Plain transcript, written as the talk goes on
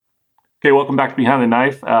Okay, welcome back to Behind the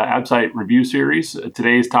Knife Absite Review Series.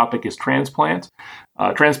 Today's topic is transplant.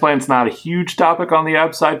 Transplant's not a huge topic on the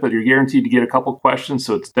Absite, but you're guaranteed to get a couple questions,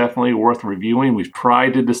 so it's definitely worth reviewing. We've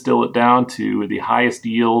tried to distill it down to the highest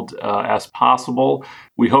yield as possible.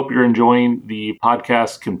 We hope you're enjoying the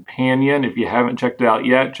podcast companion. If you haven't checked it out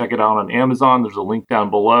yet, check it out on Amazon. There's a link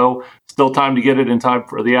down below. Still time to get it in time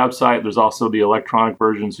for the Absite. There's also the electronic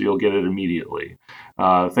version, so you'll get it immediately.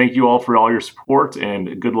 Thank you all for all your support,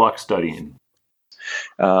 and good luck studying.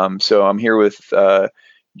 So I'm here with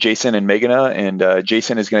Jason and Meghana, and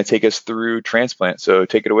Jason is going to take us through transplant. So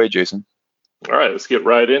take it away, Jason. All right, let's get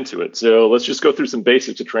right into it. So let's just go through some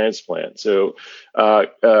basics of transplant. So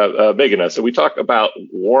Meghana, so we talk about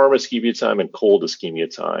warm ischemia time and cold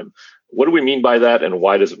ischemia time. What do we mean by that, and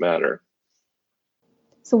why does it matter?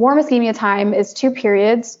 So warm ischemia time is 2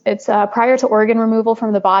 periods. It's prior to organ removal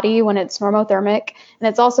from the body when it's normothermic, and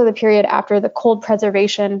it's also the period after the cold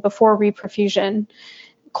preservation before reperfusion.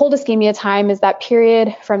 Cold ischemia time is that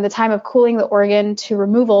period from the time of cooling the organ to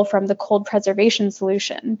removal from the cold preservation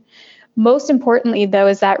solution. Most importantly, though,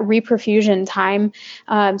 is that reperfusion time.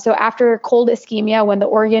 So after cold ischemia, when the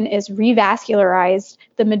organ is revascularized,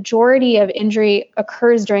 the majority of injury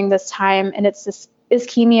occurs during this time, and it's this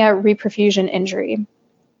ischemia reperfusion injury.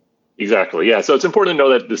 Exactly. Yeah. So it's important to know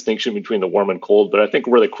that distinction between the warm and cold. But I think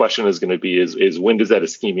where the question is going to be is when does that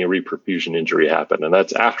ischemia reperfusion injury happen? And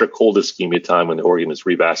that's after cold ischemia time when the organ is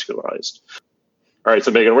revascularized. All right. So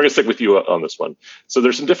Meghana, we're going to stick with you on this one. So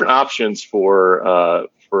there's some different options for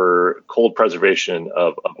cold preservation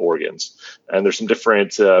of organs, and there's some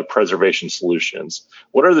different preservation solutions.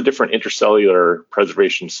 What are the different intercellular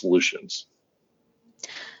preservation solutions,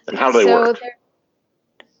 and how do they work?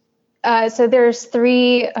 So there's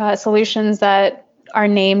 3 solutions that are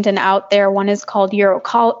named and out there. One is called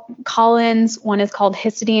urocolins, one is called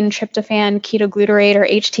histidine tryptophan ketoglutarate, or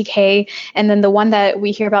HTK, and then the one that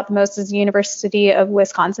we hear about the most is the University of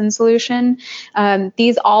Wisconsin solution.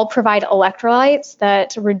 These all provide electrolytes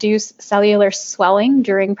that reduce cellular swelling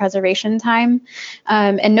during preservation time.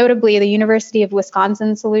 And notably, the University of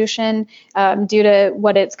Wisconsin solution, due to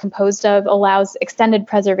what it's composed of, allows extended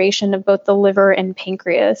preservation of both the liver and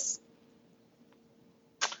pancreas.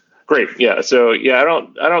 Great. Yeah. So I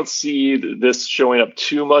don't see this showing up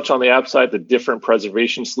too much on the Absite, the different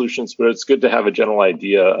preservation solutions, but it's good to have a general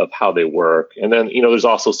idea of how they work. And then, there's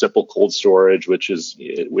also simple cold storage, which is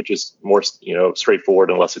more,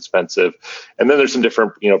 straightforward and less expensive. And then there's some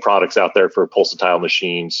different, products out there for pulsatile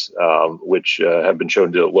machines, which have been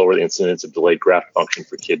shown to lower the incidence of delayed graft function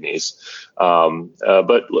for kidneys.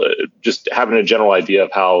 But just having a general idea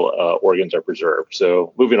of how organs are preserved.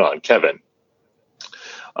 So moving on, Kevin.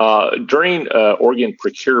 During organ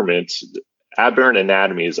procurement, aberrant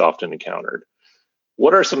anatomy is often encountered.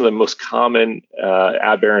 What are some of the most common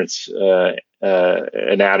aberrant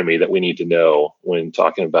anatomy that we need to know when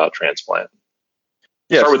talking about transplant?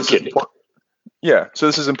 Start with the kidney. So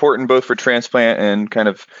this is important both for transplant and kind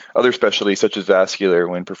of other specialties such as vascular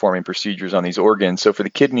when performing procedures on these organs. So for the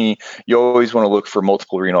kidney, you always want to look for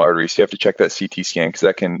multiple renal arteries. So you have to check that CT scan because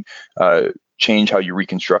that can change how you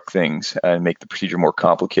reconstruct things and make the procedure more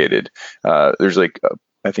complicated. There's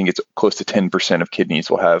I think it's close to 10% of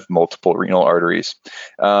kidneys will have multiple renal arteries.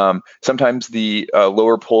 Sometimes the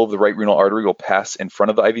lower pole of the right renal artery will pass in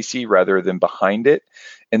front of the IVC rather than behind it.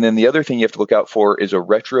 And then the other thing you have to look out for is a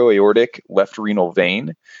retroaortic left renal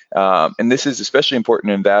vein. And this is especially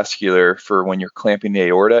important in vascular for when you're clamping the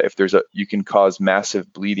aorta. If you can cause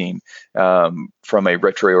massive bleeding from a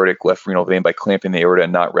retroaortic left renal vein by clamping the aorta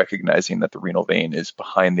and not recognizing that the renal vein is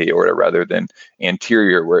behind the aorta rather than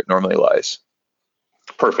anterior where it normally lies.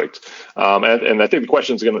 Perfect. And I think the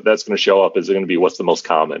question that's going to show up is going to be what's the most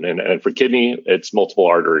common. And for kidney, it's multiple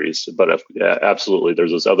arteries. But absolutely,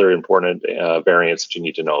 there's those other important variants that you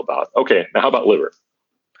need to know about. Okay, now how about liver?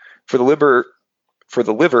 For the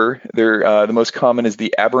liver, the most common is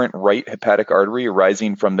the aberrant right hepatic artery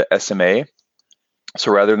arising from the SMA.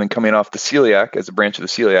 So rather than coming off the celiac as a branch of the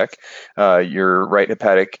celiac, your right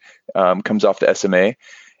hepatic comes off the SMA.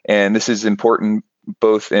 And this is important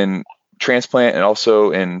both in transplant and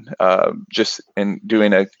also in just in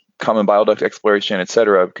doing a common bile duct exploration, et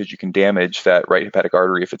cetera, because you can damage that right hepatic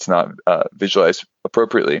artery if it's not visualized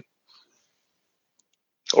appropriately.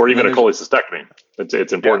 Or even a cholecystectomy.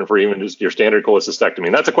 It's important for even just your standard cholecystectomy.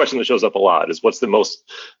 And that's a question that shows up a lot, is what's the most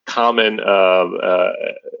common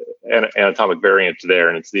anatomic variant there?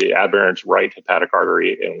 And it's the aberrant right hepatic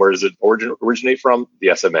artery. And where does it originate from?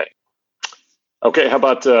 The SMA. Okay, how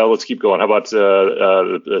about, let's keep going. How about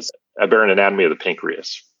this aberrant anatomy of the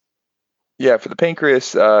pancreas? Yeah, for the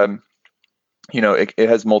pancreas, it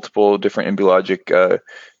has multiple different embryologic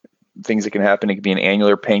things that can happen. It can be an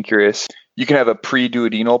annular pancreas. You can have a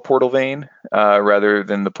pre-duodenal portal vein rather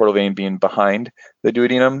than the portal vein being behind the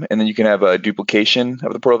duodenum. And then you can have a duplication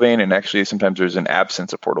of the portal vein. And actually, sometimes there's an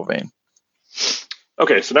absence of portal vein.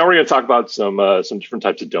 Okay, so now we're going to talk about some different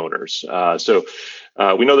types of donors.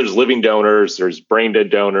 We know there's living donors, there's brain dead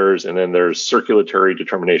donors, and then there's circulatory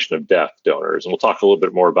determination of death donors. And we'll talk a little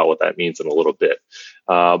bit more about what that means in a little bit.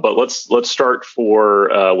 But let's start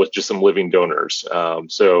with just some living donors.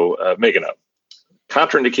 Megan,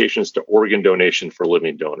 contraindications to organ donation for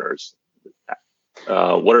living donors.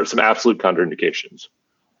 What are some absolute contraindications?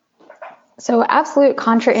 So absolute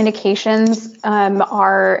contraindications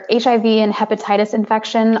are HIV and hepatitis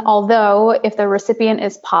infection, although if the recipient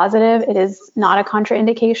is positive, it is not a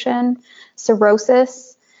contraindication.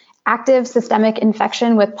 Cirrhosis, active systemic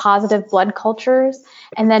infection with positive blood cultures,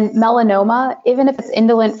 and then melanoma, even if it's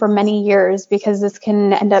indolent for many years, because this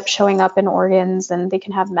can end up showing up in organs and they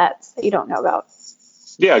can have mets that you don't know about.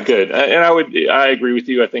 Yeah, good. And I agree with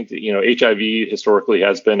you. I think that, HIV historically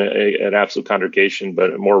has been an absolute contraindication,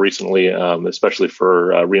 but more recently, especially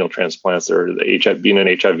for renal transplants, or being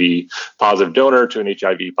an HIV positive donor to an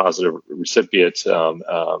HIV positive recipient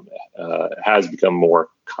has become more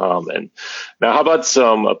common. Now, how about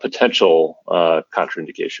some potential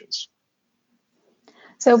contraindications?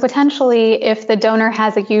 So potentially, if the donor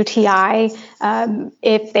has a UTI,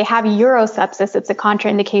 if they have urosepsis, it's a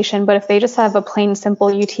contraindication. But if they just have a plain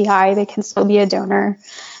simple UTI, they can still be a donor.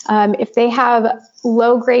 If they have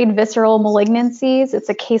low-grade visceral malignancies, it's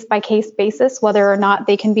a case-by-case basis whether or not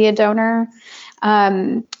they can be a donor.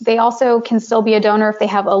 They also can still be a donor if they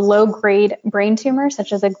have a low-grade brain tumor,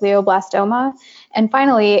 such as a glioblastoma. And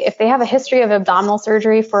finally, if they have a history of abdominal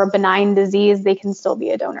surgery for a benign disease, they can still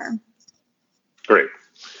be a donor. Great.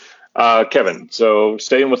 Kevin, so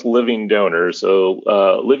staying with living donors,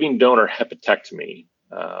 living donor hepatectomy.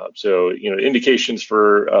 Indications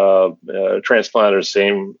for transplant are the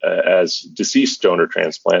same as deceased donor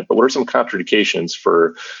transplant, but what are some contraindications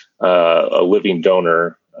for a living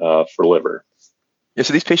donor for liver? Yeah,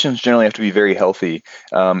 so these patients generally have to be very healthy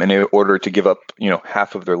in order to give up,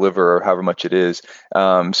 half of their liver or however much it is.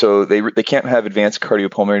 So they can't have advanced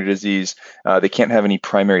cardiopulmonary disease. They can't have any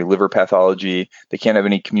primary liver pathology. They can't have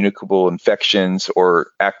any communicable infections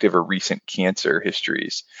or active or recent cancer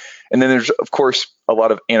histories. And then there's, of course, a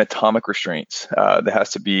lot of anatomic restraints. That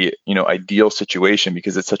has to be, ideal situation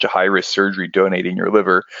because it's such a high-risk surgery donating your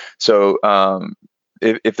liver. So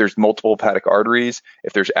if there's multiple hepatic arteries,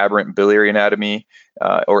 if there's aberrant biliary anatomy,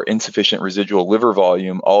 or insufficient residual liver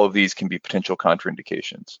volume, all of these can be potential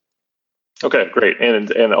contraindications. Okay, great. And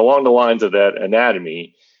along the lines of that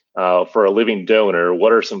anatomy, for a living donor,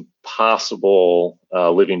 what are some possible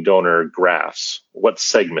living donor grafts? What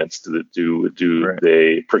segments do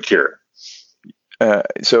they procure?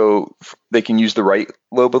 So they can use the right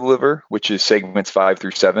lobe of the liver, which is segments 5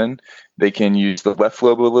 through 7. They can use the left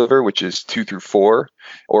lobe of the liver, which is 2 through 4,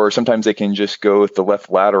 or sometimes they can just go with the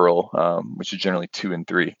left lateral, which is generally 2 and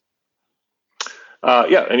 3.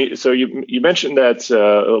 And so you mentioned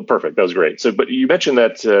that. Perfect, that was great. But you mentioned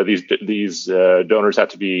that these donors have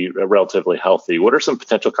to be relatively healthy. What are some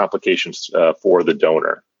potential complications for the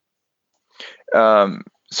donor?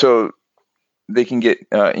 So they can get,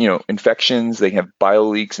 infections. They can have bile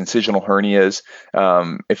leaks, incisional hernias.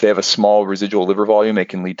 If they have a small residual liver volume, it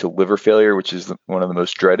can lead to liver failure, which is one of the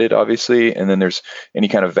most dreaded, obviously. And then there's any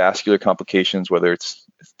kind of vascular complications, whether it's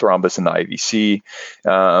thrombus in the IVC.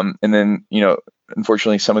 And then,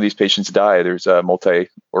 unfortunately, some of these patients die. There's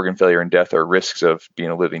multi-organ failure and death are risks of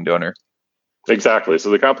being a living donor. Exactly. So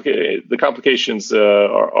the complications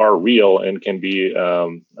are real and can be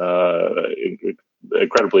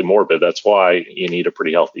incredibly morbid. That's why you need a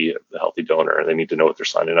pretty healthy donor, and they need to know what they're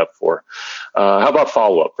signing up for. How about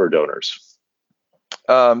follow-up for donors?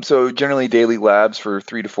 So generally daily labs for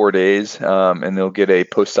 3 to 4 days, and they'll get a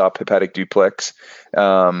post-op hepatic duplex.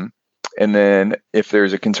 And then if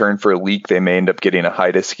there's a concern for a leak, they may end up getting a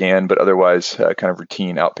HIDA scan, but otherwise kind of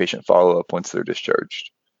routine outpatient follow-up once they're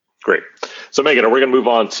discharged. Great. So Megan, we're going to move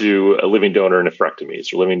on to living donor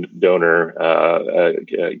nephrectomies or living donor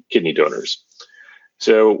kidney donors.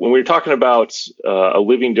 So when we're talking about a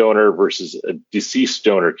living donor versus a deceased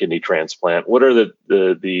donor kidney transplant, what are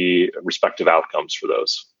the respective outcomes for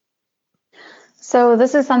those? So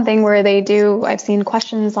this is something where I've seen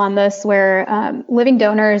questions on this where living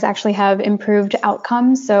donors actually have improved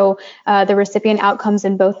outcomes. So the recipient outcomes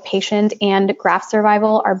in both patient and graft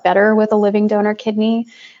survival are better with a living donor kidney.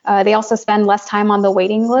 They also spend less time on the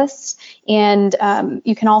waiting list. And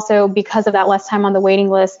you can also, because of that less time on the waiting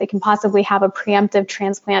list, they can possibly have a preemptive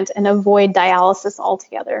transplant and avoid dialysis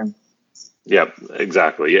altogether. Yeah,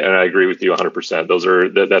 exactly. And I agree with you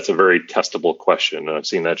 100%. That's a very testable question. I've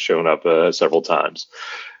seen that shown up several times.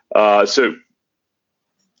 So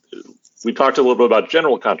we talked a little bit about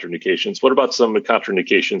general contraindications. What about some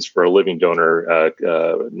contraindications for a living donor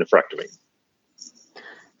nephrectomy?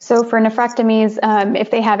 So for nephrectomies,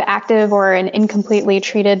 if they have active or an incompletely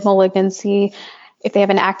treated malignancy, if they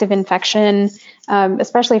have an active infection,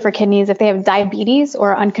 especially for kidneys, if they have diabetes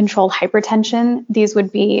or uncontrolled hypertension, these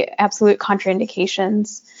would be absolute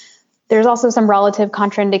contraindications. There's also some relative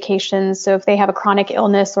contraindications. So if they have a chronic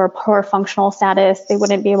illness or poor functional status, they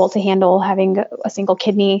wouldn't be able to handle having a single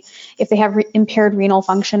kidney. If they have impaired renal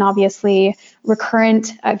function, obviously,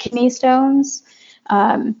 recurrent kidney stones.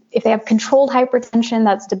 If they have controlled hypertension,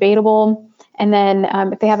 that's debatable. And then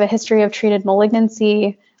if they have a history of treated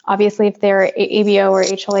malignancy, obviously if they're ABO or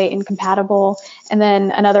HLA incompatible. And then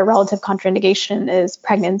another relative contraindication is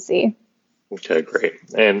pregnancy. Okay, great.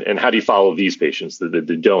 And how do you follow these patients, the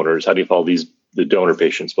donors? How do you follow the donor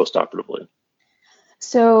patients postoperatively?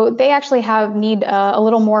 So they actually need a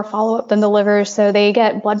little more follow-up than the liver. So they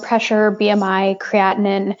get blood pressure, BMI,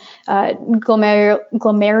 creatinine,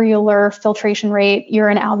 glomerular filtration rate,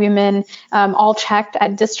 urine albumin, all checked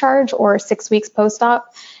at discharge or 6 weeks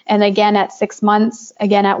post-op, and again at 6 months,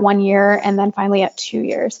 again at 1 year, and then finally at 2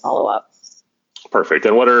 years follow-up. Perfect.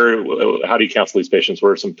 And how do you counsel these patients? What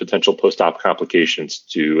are some potential post-op complications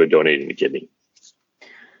to donating a kidney?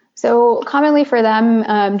 So commonly for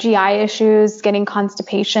them, GI issues, getting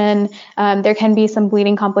constipation, there can be some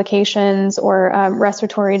bleeding complications or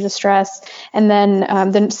respiratory distress, and then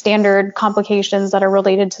the standard complications that are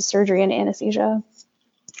related to surgery and anesthesia.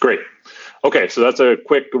 Great. Okay, so that's a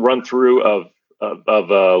quick run through of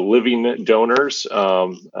living donors.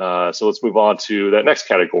 So let's move on to that next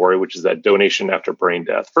category, which is that donation after brain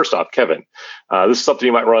death. First off, Kevin, this is something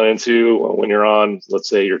you might run into when you're on, let's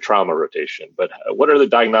say, your trauma rotation. But what are the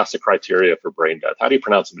diagnostic criteria for brain death? How do you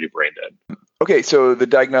pronounce somebody brain dead? Okay, so the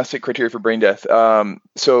diagnostic criteria for brain death.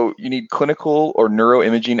 So you need clinical or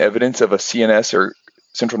neuroimaging evidence of a CNS or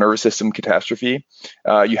central nervous system catastrophe.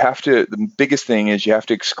 The biggest thing is you have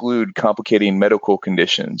to exclude complicating medical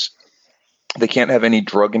conditions. They can't have any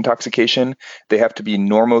drug intoxication. They have to be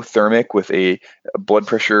normothermic with a blood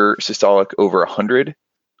pressure systolic over 100.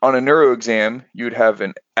 On a neuro exam, you would have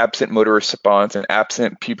an absent motor response, an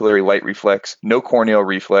absent pupillary light reflex, no corneal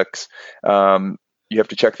reflex. You have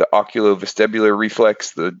to check the oculovestibular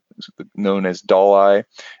reflex, known as doll eye,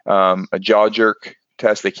 a jaw jerk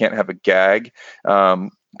test. They can't have a gag,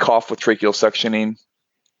 cough with tracheal suctioning,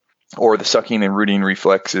 or the sucking and rooting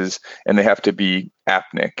reflexes, and they have to be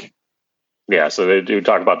apneic. Yeah, so they do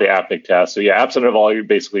talk about the apneic test. So yeah, absent of all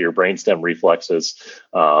basically your brainstem reflexes,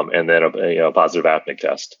 and then a positive apneic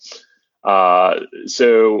test.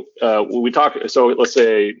 So let's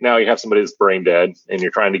say now you have somebody that's brain dead and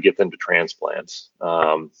you're trying to get them to transplant.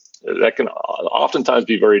 That can oftentimes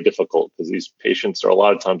be very difficult because these patients a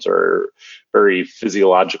lot of times are very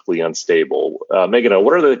physiologically unstable. Megan,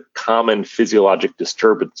 what are the common physiologic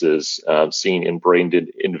disturbances seen in brain dead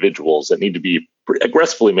individuals that need to be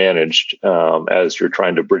aggressively managed as you're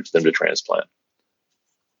trying to bridge them to transplant?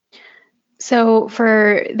 So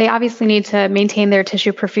they obviously need to maintain their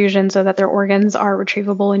tissue perfusion so that their organs are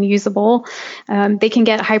retrievable and usable. They can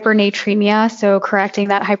get hypernatremia, so correcting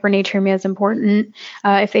that hypernatremia is important.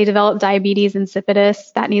 If they develop diabetes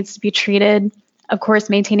insipidus, that needs to be treated. Of course,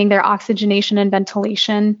 maintaining their oxygenation and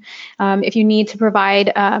ventilation. If you need to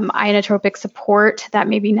provide inotropic support, that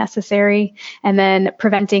may be necessary. And then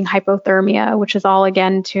preventing hypothermia, which is all,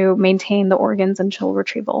 again, to maintain the organs and chill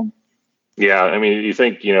retrieval. Yeah, I mean, you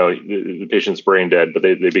think the patient's brain dead, but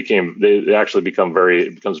it becomes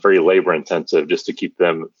very labor intensive just to keep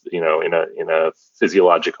them in a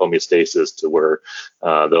physiologic homeostasis to where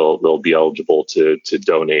they'll be eligible to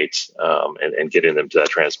donate, and getting them to that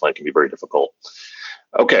transplant can be very difficult.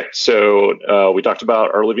 Okay, so we talked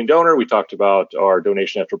about our living donor, we talked about our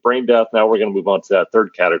donation after brain death. Now we're going to move on to that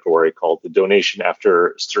third category called the donation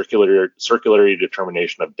after circulatory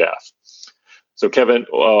determination of death. So Kevin,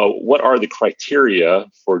 what are the criteria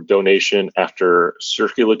for donation after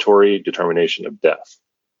circulatory determination of death?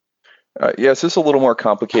 Yes, this is a little more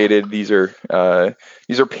complicated. These are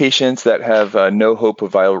patients that have no hope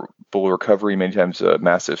of viable recovery, many times a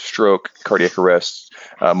massive stroke, cardiac arrest,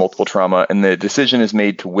 multiple trauma, and the decision is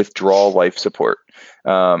made to withdraw life support.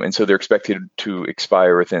 And so they're expected to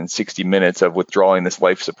expire within 60 minutes of withdrawing this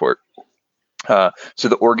life support. So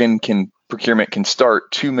the organ procurement can start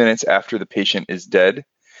 2 minutes after the patient is dead.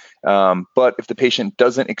 But if the patient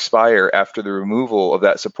doesn't expire after the removal of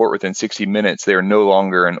that support within 60 minutes, they are no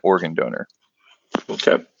longer an organ donor.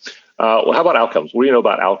 Okay. Well, how about outcomes? What do you know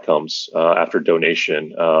about outcomes after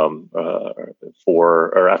donation after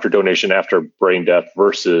donation after brain death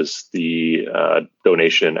versus the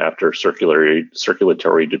donation after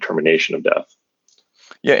circulatory determination of death?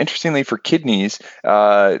 Yeah, interestingly, for kidneys,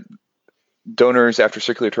 donors after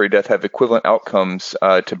circulatory death have equivalent outcomes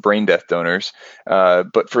to brain death donors.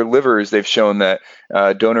 But for livers, they've shown that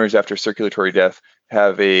donors after circulatory death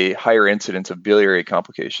have a higher incidence of biliary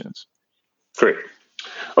complications. Great.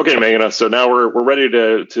 Okay, Megan. So now we're ready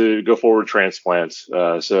to go forward with transplants.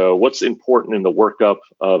 So what's important in the workup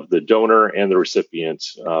of the donor and the recipient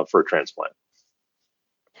for a transplant?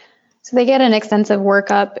 So they get an extensive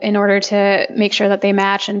workup in order to make sure that they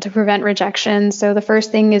match and to prevent rejection. So the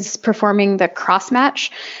first thing is performing the cross-match,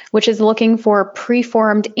 which is looking for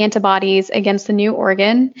preformed antibodies against the new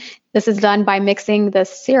organ. This is done by mixing the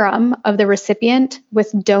serum of the recipient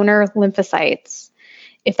with donor lymphocytes.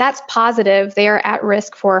 If that's positive, they are at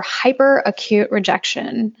risk for hyperacute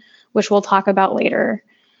rejection, which we'll talk about later.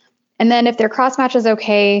 And then if their cross-match is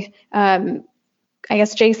okay, I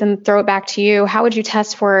guess, Jason, throw it back to you. How would you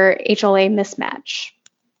test for HLA mismatch?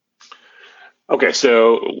 Okay,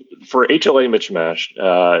 so for HLA mismatch,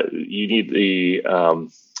 you need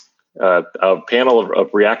a panel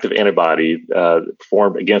of reactive antibody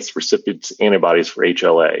formed against recipient's antibodies for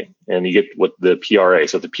HLA, and you get what the PRA.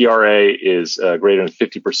 So if the PRA is greater than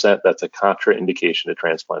 50%, that's a contraindication to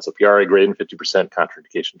transplant. So PRA greater than 50%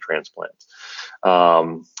 contraindication to transplant.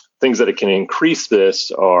 Things that it can increase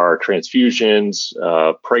this are transfusions,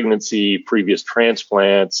 pregnancy, previous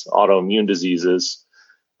transplants, autoimmune diseases,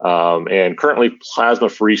 and currently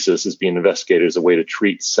plasmapheresis is being investigated as a way to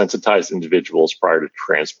treat sensitized individuals prior to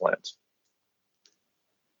transplant.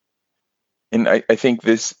 And I think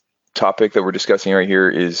this topic that we're discussing right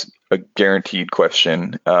here is a guaranteed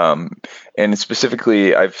question. And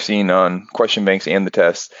specifically, I've seen on question banks and the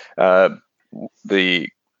test, how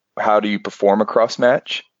do you perform a cross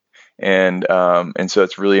match? And so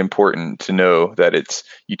it's really important to know that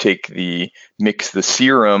you mix the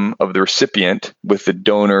serum of the recipient with the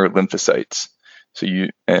donor lymphocytes.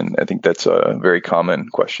 And I think that's a very common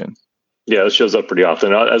question. Yeah, it shows up pretty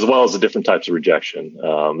often, as well as the different types of rejection.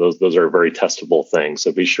 Those are very testable things.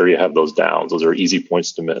 So be sure you have those down. Those are easy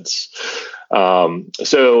points to miss.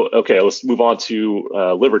 Okay, let's move on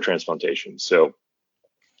to liver transplantation. So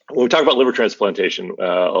when we talk about liver transplantation,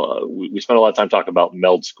 we spend a lot of time talking about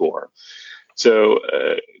MELD score. So,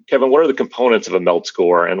 Kevin, what are the components of a MELD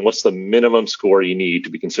score, and what's the minimum score you need to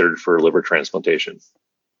be considered for liver transplantation?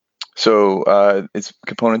 So its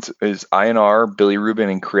components is INR,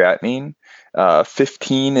 bilirubin, and creatinine.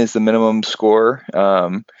 15 is the minimum score.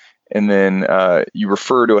 And then you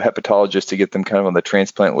refer to a hepatologist to get them kind of on the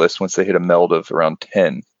transplant list once they hit a MELD of around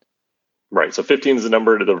 10. Right. So 15 is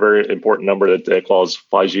the very important number that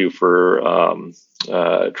qualifies you for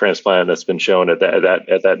transplant. That's been shown at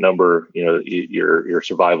that number. Your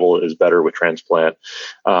survival is better with transplant.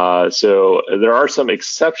 So there are some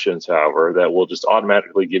exceptions, however, that will just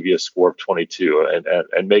automatically give you a score of 22.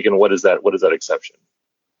 And Megan, what is that? What is that exception?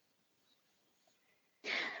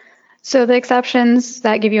 So the exceptions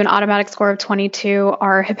that give you an automatic score of 22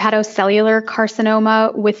 are hepatocellular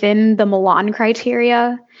carcinoma within the Milan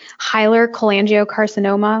criteria, hilar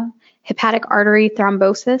cholangiocarcinoma, hepatic artery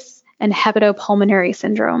thrombosis, and hepatopulmonary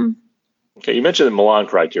syndrome. Okay, you mentioned the Milan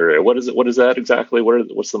criteria. What is it? What is that exactly?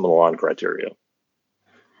 What's the Milan criteria?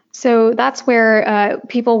 So that's where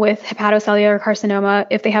people with hepatocellular carcinoma,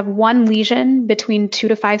 if they have one lesion between 2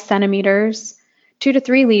 to 5 centimeters, 2 to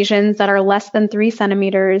 3 lesions that are less than 3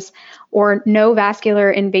 centimeters, or no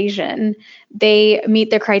vascular invasion, they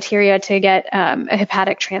meet the criteria to get a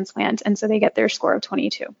hepatic transplant, and so they get their score of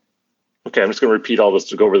 22. Okay, I'm just going to repeat all this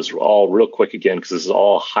to go over this all real quick again, because this is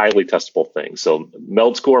all highly testable things. So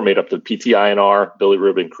MELD score made up the PT-INR,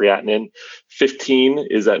 bilirubin, creatinine. 15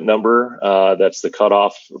 is that number. That's the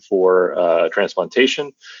cutoff for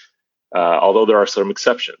transplantation, although there are some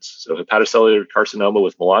exceptions. So hepatocellular carcinoma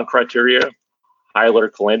with Milan criteria,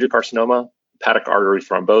 hilar cholangiocarcinoma, hepatic artery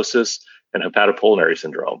thrombosis, and hepatopulmonary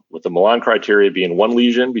syndrome, with the Milan criteria being one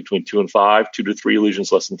lesion between 2 and 5, 2 to 3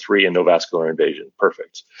 lesions less than 3, and no vascular invasion.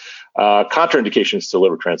 Perfect. Contraindications to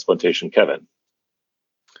liver transplantation, Kevin.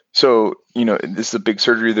 So, this is a big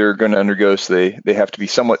surgery they're going to undergo, so they have to be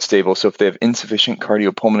somewhat stable. So if they have insufficient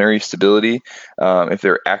cardiopulmonary stability, if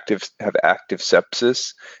they're have active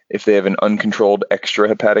sepsis, if they have an uncontrolled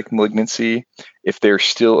extrahepatic malignancy, if they're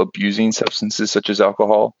still abusing substances such as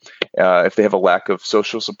alcohol, if they have a lack of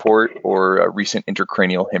social support or a recent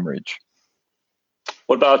intracranial hemorrhage.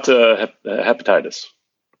 What about hepatitis?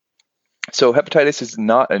 So hepatitis is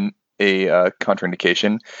not a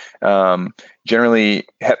contraindication. Generally,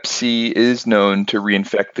 Hep C is known to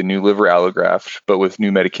reinfect the new liver allograft, but with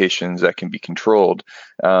new medications that can be controlled.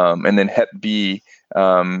 And then Hep B,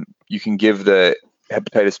 you can give the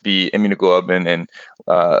hepatitis B immunoglobulin and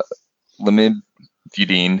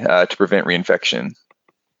lamivudine to prevent reinfection.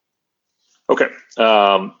 Okay.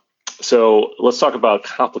 So let's talk about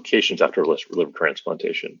complications after liver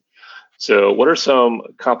transplantation. So what are some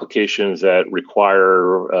complications that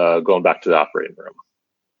require going back to the operating room?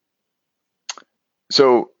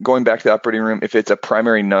 So going back to the operating room, if it's a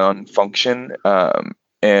primary non-function,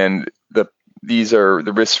 and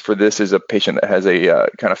the risk for this is a patient that has a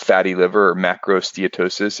kind of fatty liver or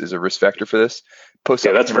macrosteatosis is a risk factor for this.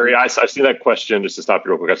 Yeah, that's I've seen that question, just to stop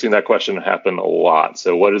you real quick. I've seen that question happen a lot.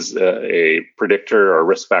 So what is a predictor or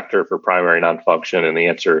risk factor for primary non-function? And the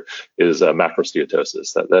answer is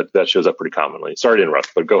macrosteatosis. That shows up pretty commonly. Sorry to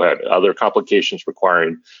interrupt, but go ahead. Other complications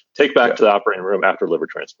requiring take back to the operating room after liver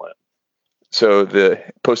transplant. So the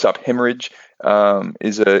post-op hemorrhage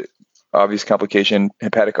is a obvious complication.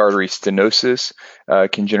 Hepatic artery stenosis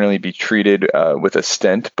can generally be treated with a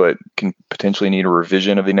stent, but can potentially need a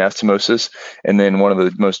revision of the anastomosis. And then one of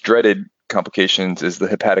the most dreaded complications is the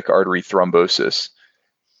hepatic artery thrombosis.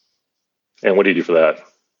 And what do you do for that?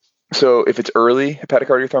 So if it's early hepatic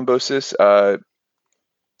artery thrombosis,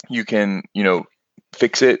 you can,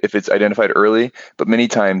 fix it if it's identified early, but many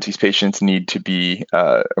times these patients need to be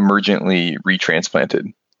emergently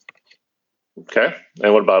retransplanted. Okay.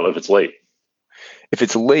 And what about if it's late? If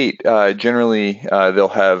it's late, generally they'll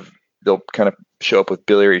kind of show up with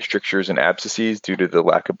biliary strictures and abscesses due to the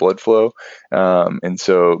lack of blood flow. And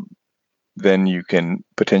so then you can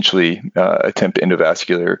potentially attempt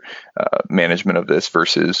endovascular management of this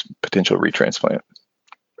versus potential retransplant.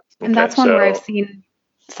 And that's one where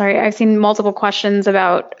I've seen multiple questions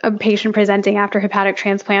about a patient presenting after hepatic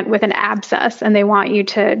transplant with an abscess, and they want you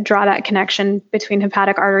to draw that connection between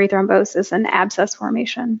hepatic artery thrombosis and abscess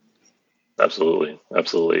formation. Absolutely.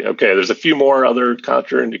 Okay, there's a few more other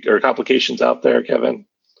complications out there, Kevin.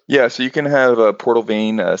 Yeah, so you can have a portal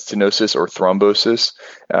vein stenosis or thrombosis.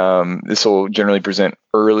 This will generally present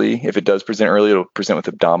early. If it does present early, it'll present with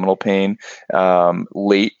abdominal pain.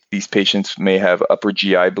 Late, these patients may have upper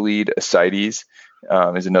GI bleed. Ascites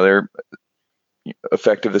is another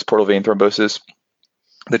effect of this portal vein thrombosis.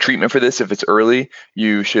 The treatment for this, if it's early,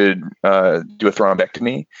 you should do a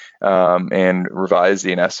thrombectomy and revise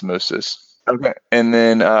the anastomosis. Okay, and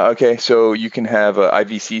then so you can have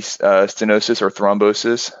IVC stenosis or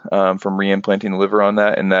thrombosis from reimplanting the liver on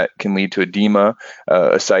that, and that can lead to edema,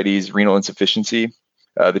 ascites, renal insufficiency.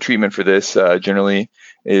 The treatment for this generally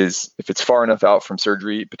is, if it's far enough out from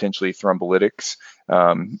surgery, potentially thrombolytics,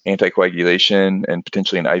 anticoagulation, and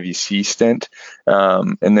potentially an IVC stent.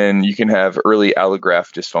 And then you can have early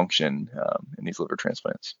allograft dysfunction in these liver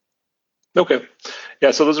transplants. Okay.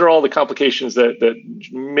 Yeah, so those are all the complications that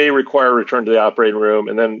may require return to the operating room.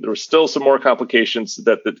 And then there's still some more complications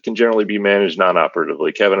that can generally be managed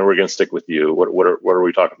non-operatively. Kevin, we're going to stick with you. What are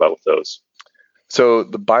we talking about with those? So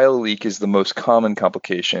the bile leak is the most common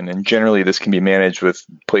complication, and generally this can be managed with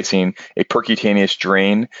placing a percutaneous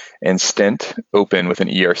drain and stent open with an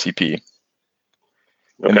ERCP. Okay.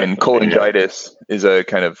 And then cholangitis is a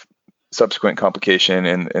kind of subsequent complication,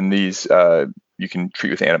 and these you can treat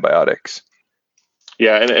with antibiotics.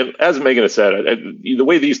 Yeah, and as Megan has said, the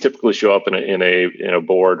way these typically show up in a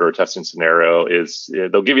board or a testing scenario is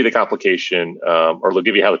they'll give you the complication, or they'll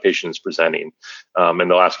give you how the patient is presenting, and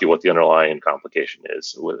they'll ask you what the underlying complication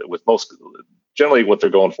is. With most, generally, what they're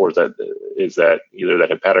going for is that either that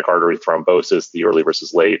hepatic artery thrombosis, the early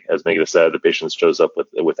versus late, as Megan said, the patient shows up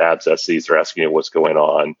with abscesses. They're asking you what's going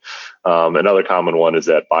on. Another common one is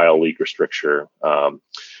that bile leak or stricture.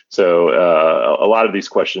 So a lot of these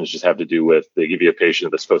questions just have to do with, they give you a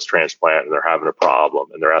patient that's post-transplant and they're having a problem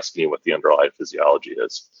and they're asking you what the underlying physiology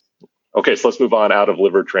is. Okay, so let's move on out of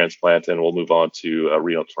liver transplant and we'll move on to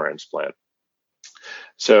renal transplant.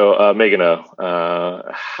 So Megan,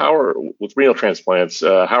 with renal transplants,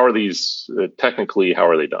 how are these technically, how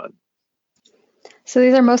are they done? So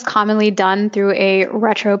these are most commonly done through a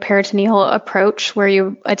retroperitoneal approach where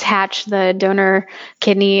you attach the donor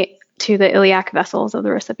kidney to the iliac vessels of the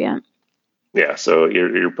recipient. Yeah, so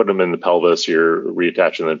you're putting them in the pelvis, you're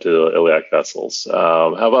reattaching them to the iliac vessels.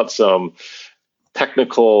 How about some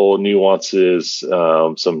technical nuances,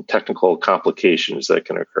 some technical complications that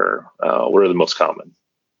can occur? What are the most common?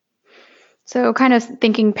 So kind of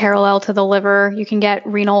thinking parallel to the liver, you can get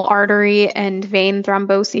renal artery and vein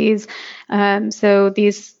thromboses. So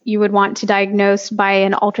these you would want to diagnose by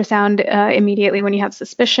an ultrasound immediately when you have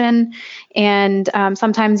suspicion. And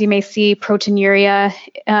sometimes you may see proteinuria,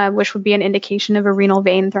 which would be an indication of a renal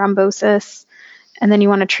vein thrombosis. And then you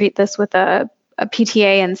want to treat this with a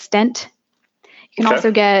PTA and stent. You can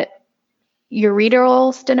also get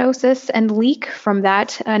ureteral stenosis and leak from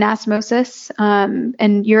that anastomosis.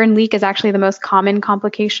 And urine leak is actually the most common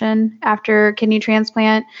complication after kidney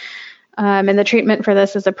transplant. And the treatment for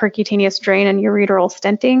this is a percutaneous drain and ureteral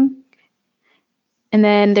stenting. And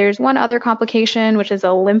then there's one other complication, which is a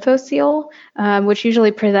lymphoceal, which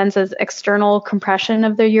usually presents as external compression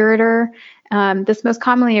of the ureter. This most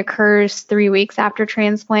commonly occurs 3 weeks after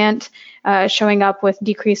transplant, showing up with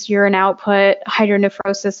decreased urine output,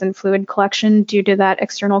 hydronephrosis, and fluid collection due to that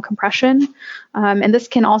external compression. And this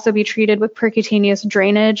can also be treated with percutaneous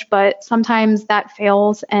drainage, but sometimes that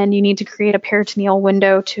fails and you need to create a peritoneal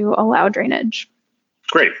window to allow drainage.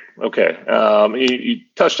 Great. Okay. You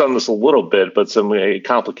touched on this a little bit, but some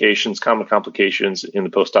common complications in the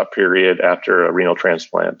post-op period after a renal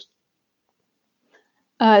transplant.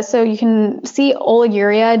 So you can see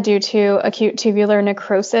oliguria due to acute tubular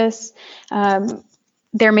necrosis.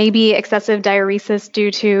 There may be excessive diuresis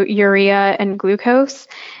due to urea and glucose.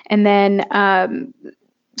 And then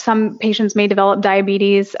some patients may develop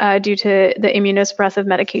diabetes due to the immunosuppressive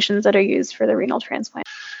medications that are used for the renal transplant.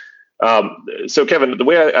 So Kevin, the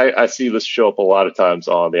way I see this show up a lot of times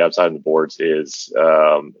on the outside of the boards is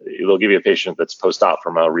they'll give you a patient that's post-op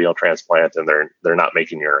from a renal transplant and they're not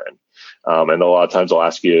making urine. And a lot of times they'll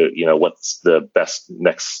ask you, what's the best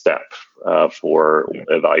next step for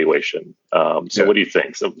evaluation. So what do you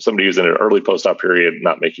think? So somebody who's in an early post-op period,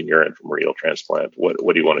 not making urine from renal transplant, what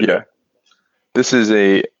do you want to do? This is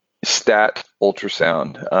a stat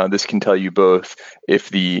ultrasound. This can tell you both if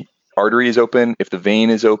the artery is open, if the vein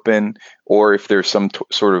is open, or if there's some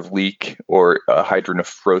sort of leak or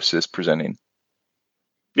hydronephrosis presenting.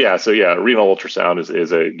 Renal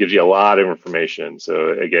ultrasound gives you a lot of information.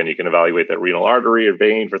 So again, you can evaluate that renal artery or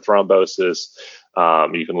vein for thrombosis.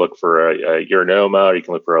 You can look for a urinoma, or you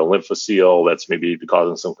can look for a lymphoceal that's maybe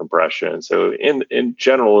causing some compression. So in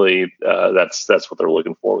generally, that's what they're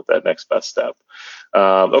looking for with that next best step.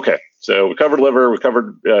 Okay, so we covered liver, we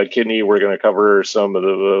covered kidney. We're going to cover some of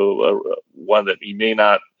the one that you may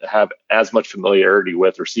not have as much familiarity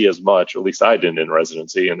with or see as much, at least I didn't in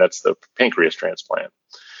residency, and that's the pancreas transplant.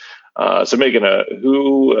 So Megan,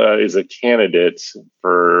 who is a candidate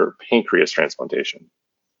for pancreas transplantation?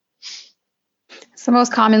 So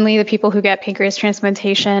most commonly, the people who get pancreas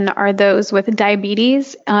transplantation are those with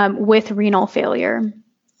diabetes with renal failure.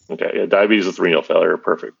 Okay, diabetes with renal failure,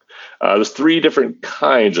 perfect. There's three different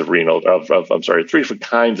kinds of three different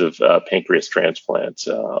kinds of pancreas transplants.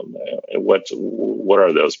 What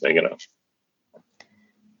are those, Megan?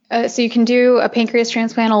 So you can do a pancreas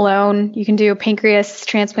transplant alone, you can do a pancreas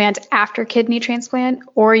transplant after kidney transplant,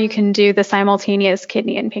 or you can do the simultaneous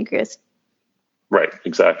kidney and pancreas. Right,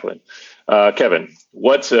 exactly. Kevin,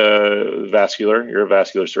 what's vascular? You're a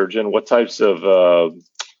vascular surgeon. What types of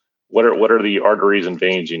what are the arteries and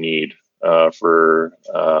veins you need for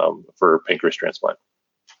pancreas transplant?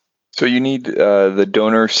 So you need the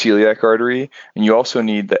donor celiac artery, and you also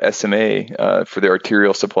need the SMA for the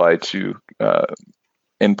arterial supply to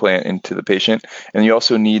implant into the patient, and you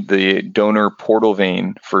also need the donor portal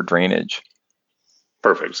vein for drainage.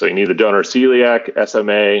 Perfect. So you need the donor celiac,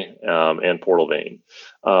 SMA, and portal vein.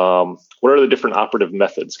 What are the different operative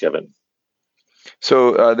methods, Kevin?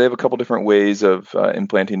 So they have a couple different ways of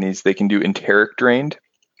implanting these. They can do enteric drained,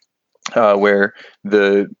 where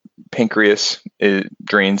the pancreas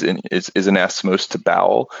drains and is anastomosed to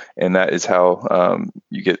bowel, and that is how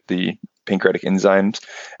you get the pancreatic enzymes.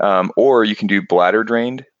 Or you can do bladder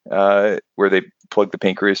drained, where they plug the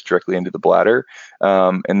pancreas directly into the bladder.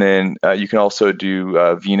 And then you can also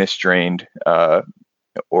do venous drained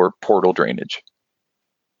or portal drainage.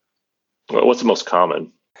 What's the most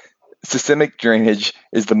common? Systemic drainage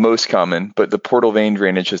is the most common, but the portal vein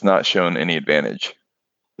drainage has not shown any advantage.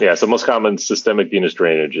 Yeah, so most common systemic venous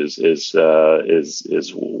drainage is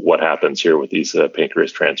what happens here with these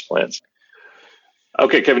pancreas transplants.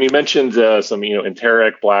 Okay, Kevin, you mentioned some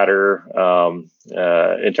enteric bladder,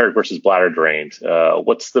 enteric versus bladder drained.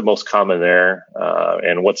 What's the most common there,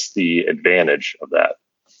 and what's the advantage of that?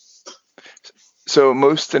 So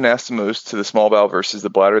most anastomose to the small bowel versus the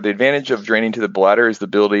bladder. The advantage of draining to the bladder is the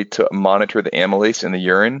ability to monitor the amylase in the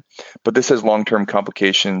urine, but this has long-term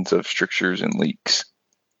complications of strictures and leaks.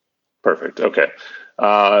 Perfect. Okay.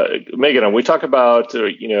 Megan, when we talk about,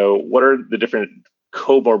 what are the different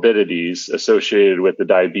comorbidities associated with the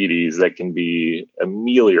diabetes that can be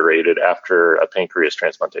ameliorated after a pancreas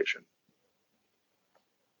transplantation?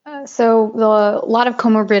 So a lot of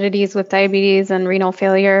comorbidities with diabetes and renal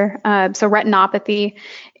failure. So retinopathy,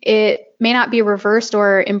 it may not be reversed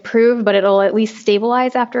or improved, but it'll at least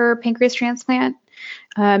stabilize after pancreas transplant.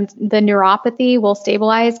 The neuropathy will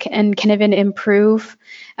stabilize and can even improve.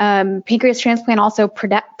 Pancreas transplant also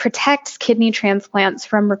protects kidney transplants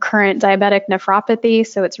from recurrent diabetic nephropathy,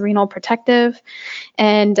 so it's renal protective.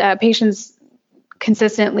 And patients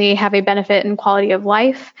consistently have a benefit in quality of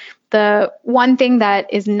life. The one thing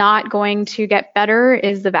that is not going to get better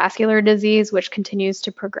is the vascular disease, which continues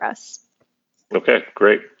to progress. Okay,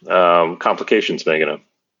 great. Complications, Meghna.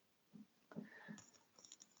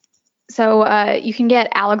 So you can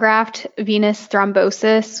get allograft venous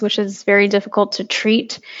thrombosis, which is very difficult to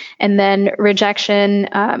treat, and then rejection.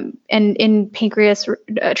 And in pancreas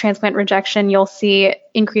transplant rejection, you'll see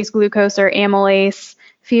increased glucose or amylase,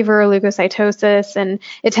 fever, leukocytosis, and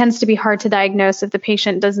it tends to be hard to diagnose if the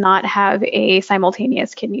patient does not have a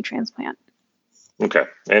simultaneous kidney transplant. Okay.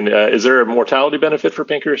 And is there a mortality benefit for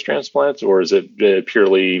pancreas transplants, or is it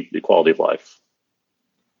purely the quality of life?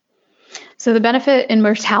 So the benefit in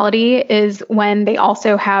mortality is when they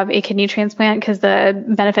also have a kidney transplant, because the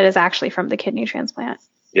benefit is actually from the kidney transplant.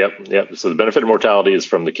 Yep. So the benefit of mortality is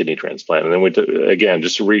from the kidney transplant. And then again,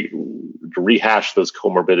 just to rehash those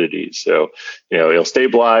comorbidities. So, it'll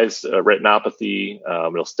stabilize retinopathy.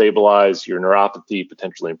 It'll stabilize your neuropathy,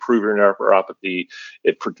 potentially improve your neuropathy.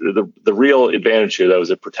 The real advantage here, though,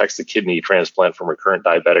 is it protects the kidney transplant from recurrent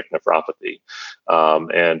diabetic nephropathy.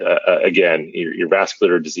 Again, your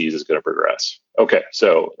vascular disease is going to progress. Okay,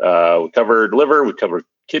 so we covered liver, we covered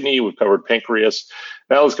kidney, we've covered pancreas.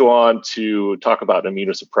 Now let's go on to talk about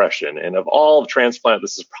immunosuppression. And of all transplant,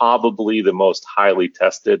 this is probably the most highly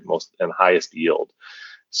tested, and highest yield.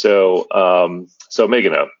 So,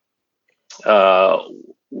 Meghna,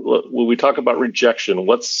 when we talk about rejection,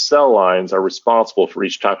 what cell lines are responsible for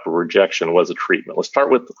each type of rejection? What is the treatment? Let's start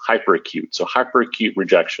with hyperacute. So hyperacute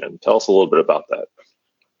rejection. Tell us a little bit about that.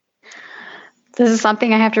 This is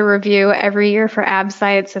something I have to review every year for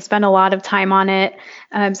ABSITEs. I spend a lot of time on it.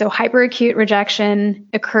 So hyperacute rejection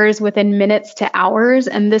occurs within minutes to hours,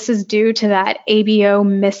 and this is due to that ABO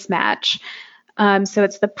mismatch. So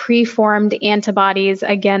it's the preformed antibodies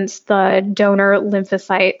against the donor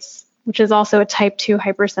lymphocytes, which is also a type 2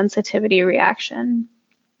 hypersensitivity reaction.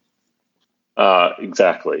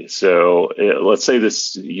 Exactly. So let's say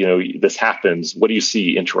this happens. What do you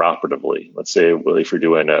see intraoperatively? Let's say if you're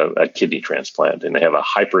doing a kidney transplant and they have a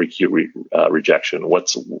hyperacute rejection,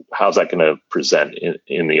 how's that going to present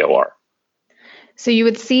in the OR? So you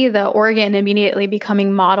would see the organ immediately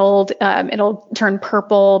becoming mottled. It'll turn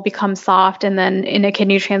purple, become soft, and then in a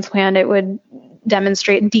kidney transplant, it would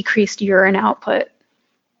demonstrate decreased urine output.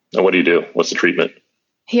 And what do you do? What's the treatment?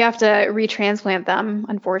 You have to retransplant them,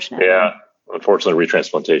 unfortunately. Yeah. Unfortunately,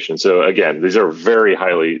 retransplantation. So again, these are very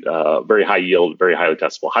high yield, very highly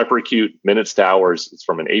testable. Hyperacute, minutes to hours. It's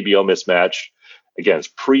from an ABO mismatch. Again, it's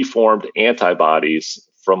preformed antibodies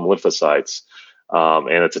from lymphocytes,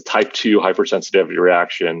 and it's a type 2 hypersensitivity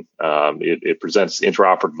reaction. It presents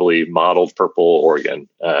intraoperatively mottled purple organ.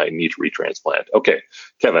 You need to retransplant. Okay,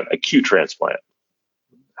 Kevin, acute transplant.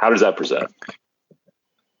 How does that present?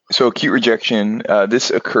 So acute rejection,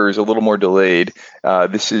 this occurs a little more delayed.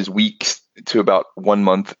 This is weeks to about 1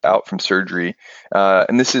 month out from surgery.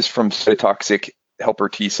 And this is from cytotoxic helper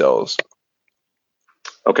T cells.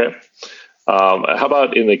 Okay. How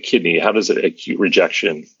about in the kidney? How does acute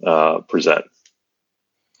rejection present?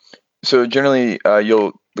 So generally,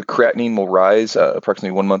 the creatinine will rise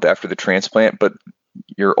approximately 1 month after the transplant, but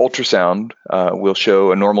your ultrasound will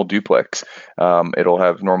show a normal duplex. It'll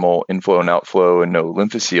have normal inflow and outflow and no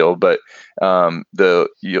lymphocele, but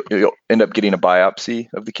you'll end up getting a biopsy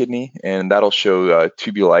of the kidney, and that'll show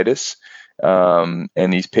tubulitis.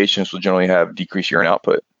 And these patients will generally have decreased urine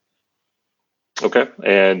output. Okay,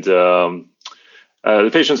 and the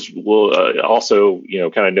patients will also,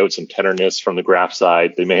 kind of note some tenderness from the graft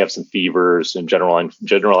side. They may have some fevers and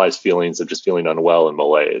generalized feelings of just feeling unwell and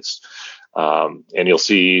malaise. And you'll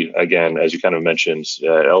see, again, as you kind of mentioned,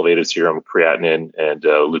 elevated serum creatinine and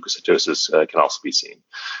leukocytosis can also be seen.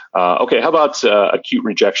 Okay, how about acute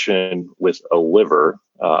rejection with a liver?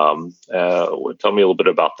 Tell me a little bit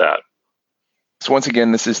about that. So once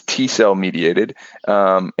again, this is T cell mediated,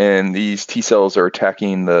 and these T cells are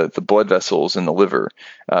attacking the blood vessels in the liver.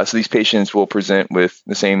 So these patients will present with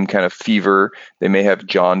the same kind of fever. They may have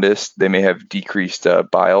jaundice. They may have decreased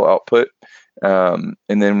bile output. And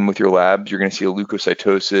then with your labs, you're going to see a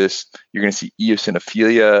leukocytosis. You're going to see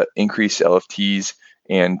eosinophilia, increased LFTs,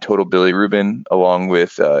 and total bilirubin, along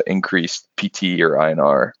with increased PT or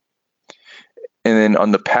INR. And then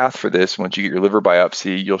on the path for this, once you get your liver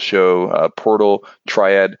biopsy, you'll show portal,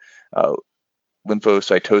 triad,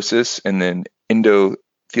 lymphocytosis, and then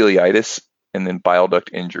endotheliitis, and then bile duct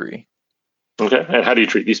injury. Okay, and how do you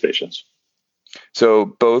treat these patients? So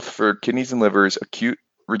both for kidneys and livers, acute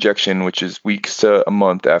rejection, which is weeks to a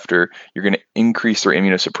month after, you're going to increase their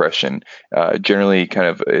immunosuppression, generally kind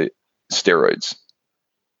of steroids.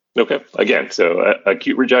 Okay, again, so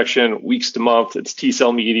acute rejection, weeks to month, it's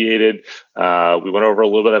T-cell mediated. We went over a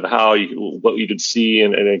little bit of what you could see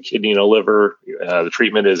in a kidney and a liver. The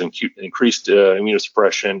treatment is increased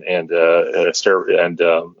immunosuppression and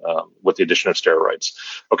with the addition of steroids.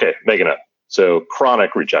 Okay, Meghana. So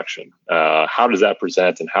chronic rejection, how does that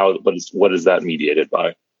present, and what is that mediated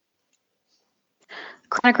by?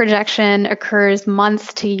 Chronic rejection occurs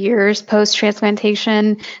months to years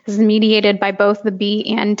post-transplantation. This is mediated by both the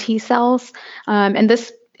B and T cells, and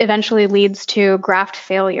this eventually leads to graft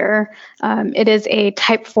failure. It is a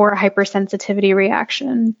type 4 hypersensitivity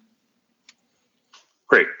reaction.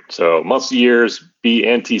 Great. So months to years, B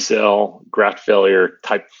and T cell, graft failure,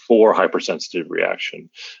 type 4 hypersensitive reaction.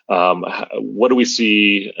 What do we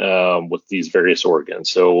see with these various organs?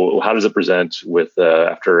 So how does it present with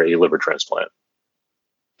after a liver transplant?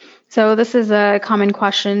 So this is a common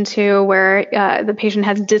question too, where the patient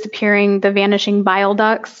has disappearing, the vanishing bile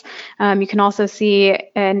ducts. You can also see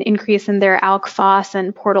an increase in their alk-phos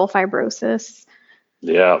and portal fibrosis.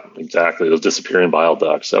 Yeah, exactly. Those disappearing bile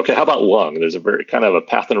ducts. Okay, how about lung? There's a very kind of a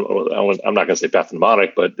I'm not going to say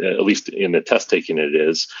pathognomonic, but at least in the test taking it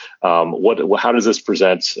is. How does this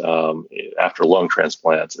present after lung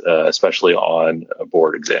transplant, especially on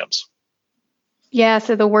board exams? Yeah,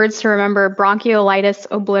 so the words to remember: bronchiolitis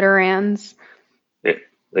obliterans. Yeah,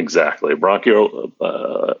 exactly. Bronchiolitis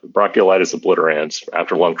obliterans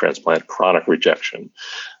after lung transplant, chronic rejection.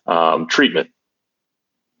 Treatment.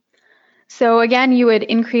 So again, you would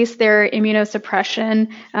increase their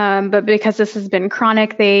immunosuppression, but because this has been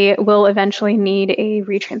chronic, they will eventually need a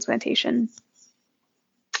retransplantation.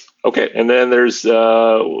 Okay, and then there's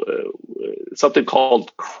something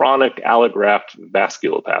called chronic allograft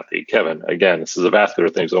vasculopathy. Kevin, again, this is a vascular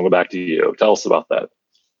thing, so I'll go back to you. Tell us about that.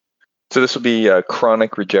 So this will be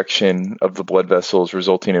chronic rejection of the blood vessels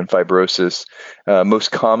resulting in fibrosis.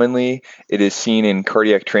 Most commonly, it is seen in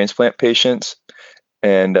cardiac transplant patients,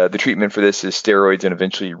 and the treatment for this is steroids and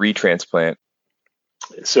eventually retransplant.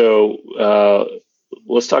 So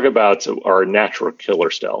let's talk about our natural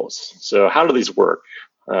killer cells. So how do these work?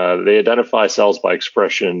 They identify cells by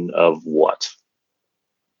expression of what?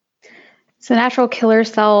 So natural killer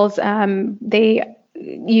cells, they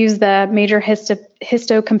use the major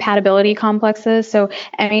histocompatibility complexes. So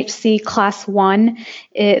MHC class 1,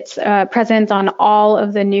 it's present on all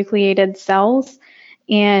of the nucleated cells,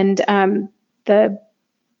 and the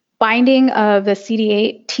binding of the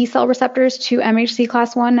CD8 T cell receptors to MHC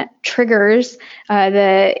class 1 triggers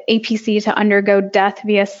the APC to undergo death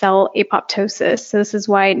via cell apoptosis. So this is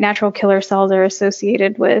why natural killer cells are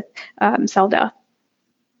associated with cell death.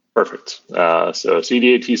 Perfect. So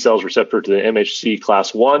CD8 T cells receptor to the MHC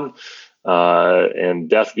class 1 and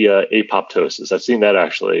death via apoptosis. I've seen that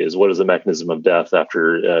actually. Is what is the mechanism of death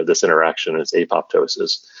after this interaction? It's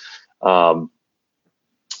apoptosis.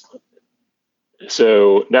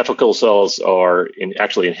 So natural killer cells are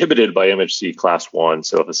actually inhibited by MHC class 1.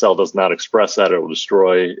 So if a cell does not express that, it'll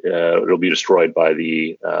be destroyed by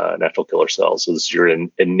the natural killer cells. So this is your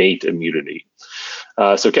innate immunity.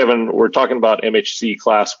 So Kevin, we're talking about MHC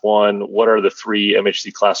class 1. What are the three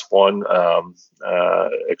MHC class 1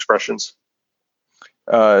 expressions?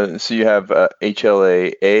 So you have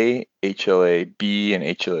HLA-A, HLA-B, and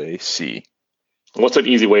HLA-C. What's an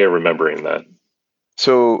easy way of remembering that?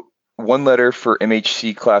 So one letter for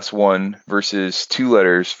MHC class 1 versus two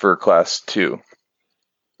letters for class 2.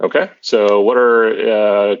 Okay,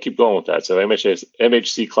 so keep going with that. So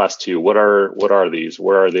MHC class 2, what are these?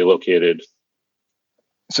 Where are they located?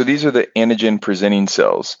 So these are the antigen presenting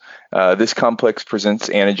cells. This complex presents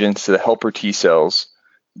antigens to the helper T cells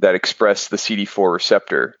that express the CD4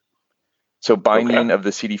 receptor. So binding of the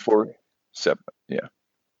CD4 receptor, yeah.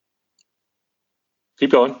 Keep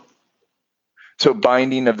going. So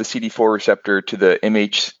binding of the CD4 receptor to the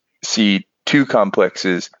MHC2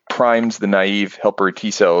 complexes primes the naive helper T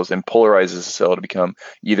cells and polarizes the cell to become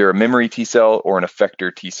either a memory T cell or an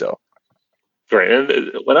effector T cell. Great. And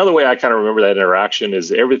another way I kind of remember that interaction is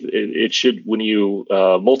it should, when you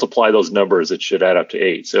multiply those numbers, it should add up to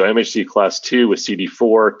 8. So MHC class 2 with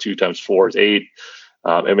CD4, 2 times 4 is 8.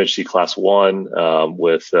 MHC class 1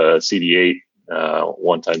 with CD8,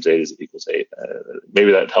 1 times 8 equals 8.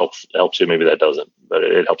 Maybe that helps you, maybe that doesn't, but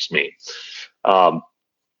it helps me. So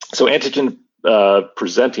antigen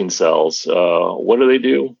presenting cells, what do they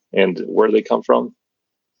do and where do they come from?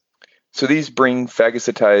 So these bring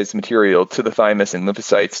phagocytized material to the thymus and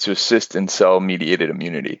lymphocytes to assist in cell-mediated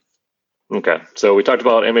immunity. Okay, so we talked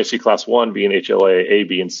about MHC class 1 being HLA A,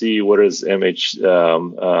 B, and C. What is MHC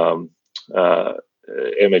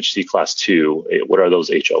class 2? What are those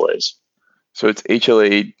HLAs? So it's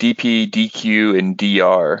HLA DP, DQ, and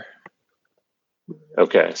DR.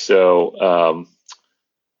 Okay, so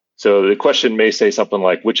the question may say something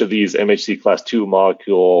like, which of these MHC class 2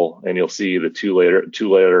 molecule, and you'll see the two-letter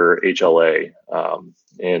HLA.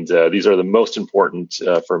 These are the most important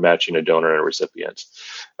for matching a donor and a recipient.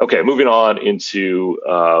 Okay, moving on into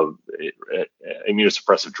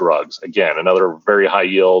immunosuppressive drugs. Again, another very high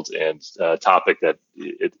yield and topic that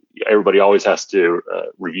everybody always has to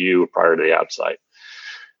review prior to the ABSITE.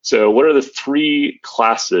 So what are the 3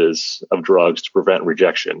 classes of drugs to prevent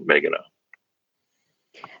rejection, Meghana?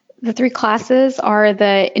 The 3 classes are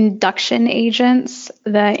the induction agents,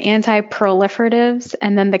 the anti-proliferatives,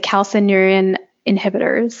 and then the calcineurin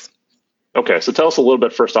inhibitors. Okay, so tell us a little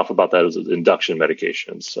bit first off about that as induction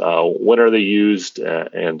medications. When are they used,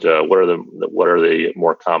 and what are the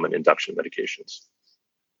more common induction medications?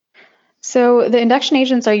 So the induction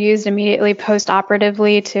agents are used immediately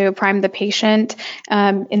post-operatively to prime the patient.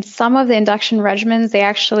 In some of the induction regimens, they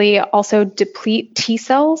actually also deplete T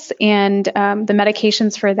cells, and the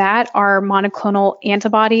medications for that are monoclonal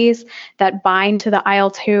antibodies that bind to the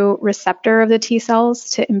IL-2 receptor of the T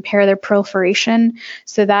cells to impair their proliferation.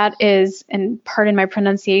 So that is, and pardon my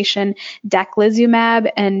pronunciation,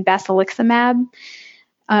 daclizumab and basiliximab.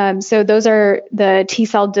 So those are the T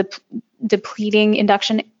cell depleting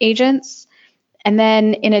induction agents. And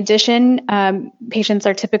then in addition, patients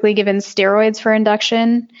are typically given steroids for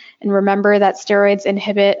induction. And remember that steroids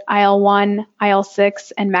inhibit IL-1,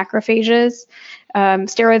 IL-6, and macrophages.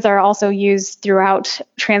 Steroids are also used throughout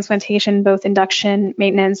transplantation, both induction,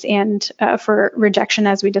 maintenance, and for rejection,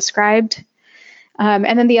 as we described.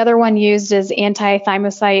 And then the other one used is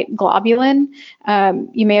anti-thymocyte globulin.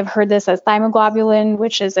 You may have heard this as thymoglobulin,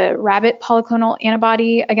 which is a rabbit polyclonal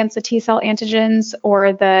antibody against the T cell antigens,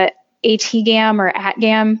 or the ATGAM or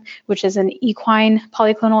ATGAM, which is an equine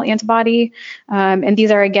polyclonal antibody. And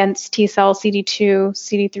these are against T cell CD2,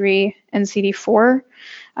 CD3, and CD4.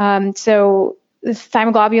 So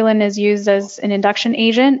thymoglobulin is used as an induction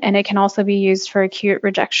agent, and it can also be used for acute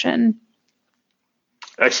rejection.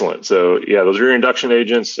 Excellent. So yeah, those are your induction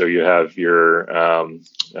agents. So you have your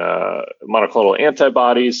monoclonal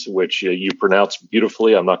antibodies, which you pronounce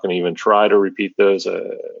beautifully. I'm not going to even try to repeat those.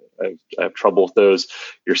 I have trouble with those.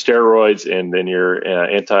 Your steroids, and then your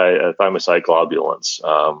anti-thymocyte globulins.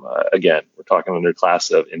 Again, we're talking under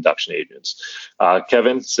class of induction agents.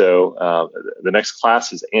 Kevin, so the next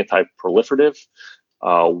class is anti-proliferative.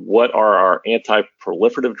 What are our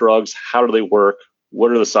anti-proliferative drugs? How do they work?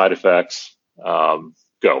 What are the side effects?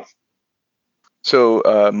 Go. So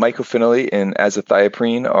mycophenolate and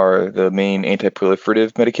azathioprine are the main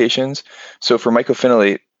anti-proliferative medications. So for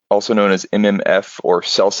mycophenolate, also known as MMF or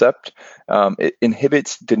CellCept, it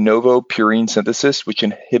inhibits de novo purine synthesis, which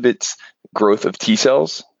inhibits growth of T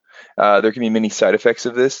cells. There can be many side effects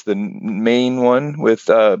of this. The main one with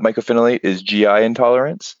mycophenolate is GI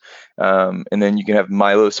intolerance. And then you can have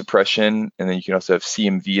myelosuppression, and then you can also have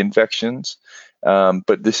CMV infections.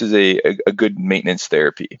 But this is a good maintenance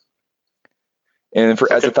therapy. And for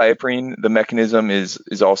azathioprine, the mechanism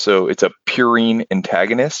is also, it's a purine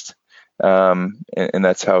antagonist, and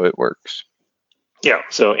that's how it works. Yeah,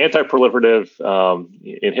 so anti-proliferative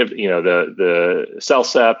inhibit, the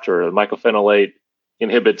CellCept or the mycophenolate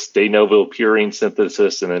inhibits de novo purine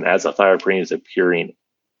synthesis, and then azathioprine is a purine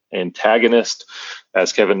antagonist.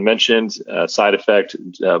 As Kevin mentioned, side effect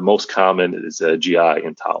most common is GI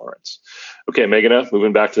intolerance. Okay, Meghana,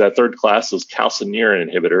 moving back to that third class, those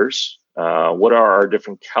calcineurin inhibitors. What are our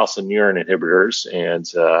different calcineurin inhibitors, and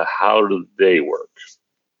how do they work?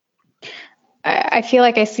 I feel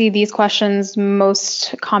like I see these questions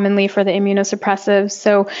most commonly for the immunosuppressives.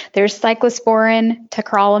 So there's cyclosporin,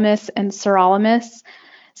 tacrolimus, and sirolimus.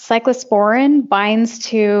 Cyclosporin binds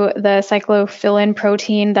to the cyclophilin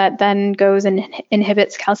protein that then goes and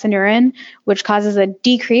inhibits calcineurin, which causes a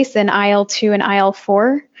decrease in IL-2 and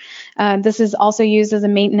IL-4. This is also used as a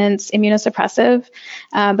maintenance immunosuppressive.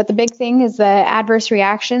 But the big thing is the adverse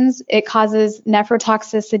reactions. It causes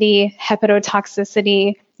nephrotoxicity,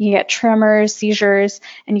 hepatotoxicity. You get tremors, seizures,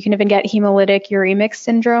 and you can even get hemolytic uremic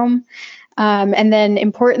syndrome. And then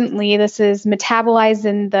importantly, this is metabolized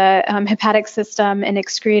in the hepatic system and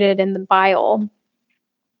excreted in the bile.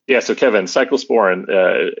 Yeah, so Kevin, cyclosporin,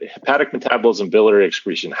 hepatic metabolism, biliary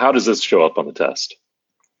excretion, how does this show up on the test?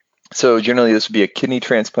 So generally, this would be a kidney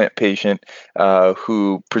transplant patient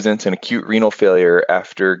who presents an acute renal failure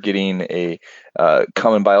after getting a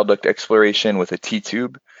common bile duct exploration with a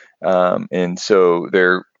T-tube. And so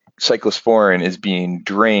their cyclosporin is being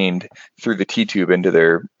drained through the T-tube into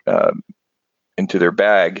their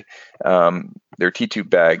bag, their T-tube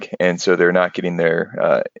bag, and so they're not getting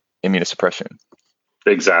their immunosuppression.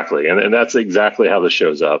 Exactly, and that's exactly how this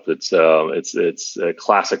shows up. It's a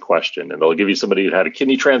classic question, and they'll give you somebody who had a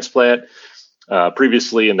kidney transplant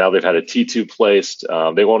previously, and now they've had a T-tube placed.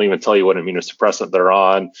 They won't even tell you what immunosuppressant they're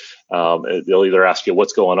on. They'll either ask you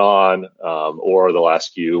what's going on, or they'll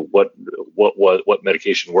ask you what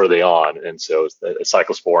medication were they on. And so it's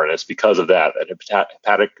cyclosporin. It's because of that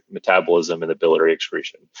hepatic metabolism and the biliary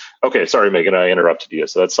excretion. Okay, sorry, Megan, I interrupted you.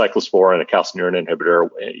 So that's cyclosporin, a calcineurin inhibitor.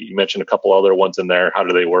 You mentioned a couple other ones in there. How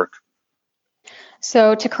do they work?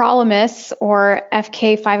 So tacrolimus, or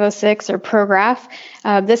FK506 or Prograf,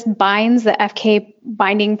 this binds the FK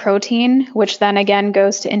binding protein, which then again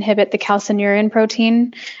goes to inhibit the calcineurin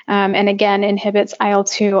protein, and again inhibits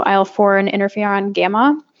IL-2, IL-4, and interferon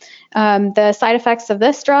gamma. The side effects of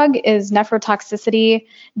this drug is nephrotoxicity,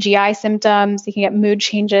 GI symptoms. You can get mood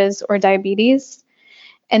changes or diabetes.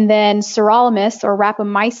 And then sirolimus, or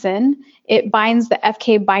rapamycin, it binds the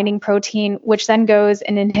FK binding protein, which then goes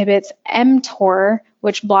and inhibits mTOR,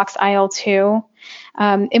 which blocks IL-2.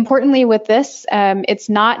 Importantly with this, it's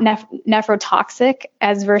not nephrotoxic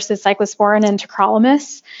as versus cyclosporin and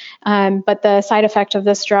tacrolimus, but the side effect of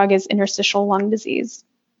this drug is interstitial lung disease.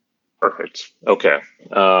 Perfect. Okay.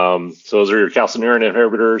 So those are your calcineurin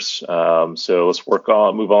inhibitors. So let's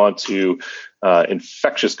move on to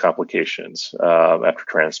infectious complications after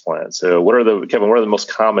transplant. So Kevin, what are the most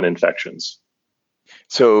common infections?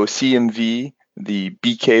 So CMV, the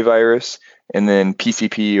BK virus, and then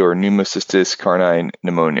PCP, or pneumocystis carinii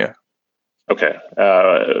pneumonia. Okay.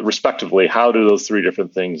 Respectively, how do those three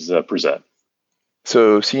different things present?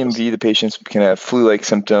 So CMV, the patients can have flu-like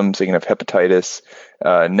symptoms. They can have hepatitis,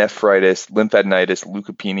 nephritis, lymphadenitis,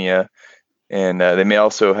 leukopenia, and they may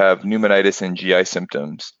also have pneumonitis and GI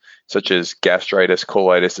symptoms, such as gastritis,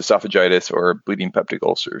 colitis, esophagitis, or bleeding peptic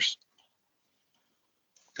ulcers.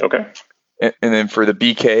 Okay. And then for the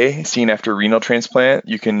BK, seen after renal transplant,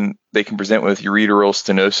 they can present with ureteral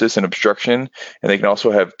stenosis and obstruction, and they can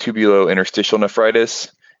also have tubulointerstitial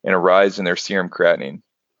nephritis and a rise in their serum creatinine.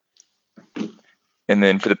 And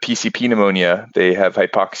then for the PCP pneumonia, they have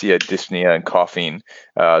hypoxia, dyspnea, and coughing.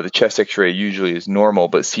 The chest x-ray usually is normal,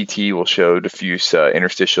 but CT will show diffuse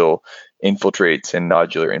interstitial infiltrates and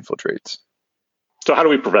nodular infiltrates. So how do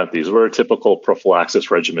we prevent these? What are typical prophylaxis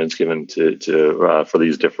regimens given for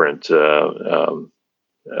these different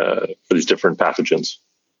pathogens?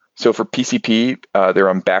 So for PCP, they're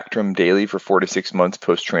on Bactrim daily for 4 to 6 months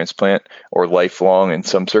post-transplant, or lifelong in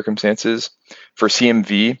some circumstances. For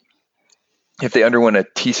CMV, if they underwent a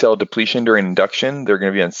T-cell depletion during induction, they're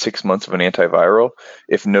going to be on 6 months of an antiviral.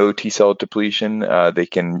 If no T-cell depletion, they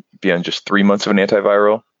can be on just 3 months of an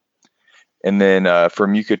antiviral. And then to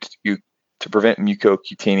prevent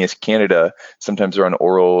mucocutaneous candida, sometimes they're on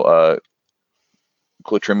oral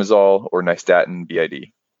clotrimazole or nystatin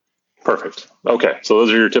BID. Perfect. Okay, so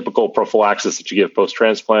those are your typical prophylaxis that you give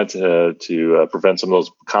post-transplant to prevent some of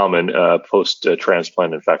those common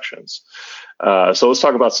post-transplant infections. So let's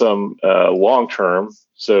talk about some long-term.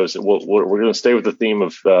 So we're going to stay with the theme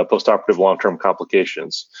of post-operative long-term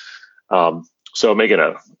complications. So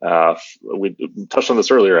Megan, we touched on this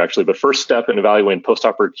earlier actually, but first step in evaluating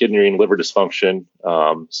post-operative kidney and liver dysfunction,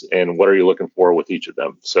 and what are you looking for with each of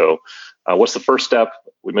them? So what's the first step?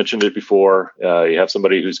 We mentioned it before. You have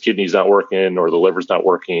somebody whose kidney's not working or the liver's not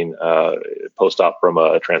working post-op from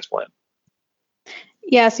a transplant.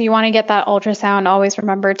 Yeah, so you want to get that ultrasound. Always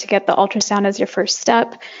remember to get the ultrasound as your first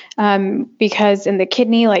step, because in the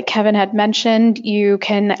kidney, like Kevin had mentioned, you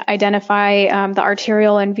can identify the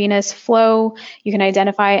arterial and venous flow. You can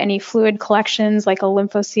identify any fluid collections like a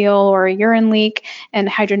lymphocyte or a urine leak, and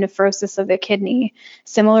hydronephrosis of the kidney.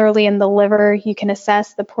 Similarly, in the liver, you can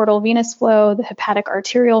assess the portal venous flow, the hepatic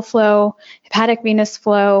arterial flow, hepatic venous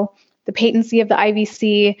flow, the patency of the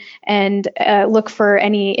IVC, and look for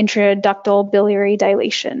any intraductal biliary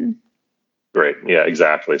dilation. Great. Yeah,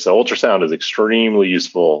 exactly. So ultrasound is extremely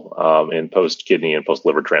useful in post-kidney and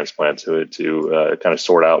post-liver transplant to kind of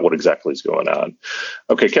sort out what exactly is going on.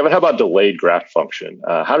 Okay, Kevin, how about delayed graft function?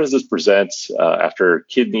 How does this present after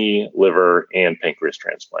kidney, liver, and pancreas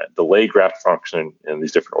transplant? Delayed graft function in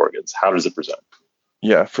these different organs. How does it present?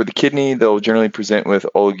 Yeah, for the kidney, they'll generally present with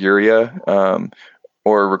oliguria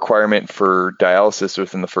or a requirement for dialysis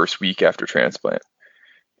within the first week after transplant.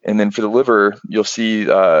 And then for the liver, you'll see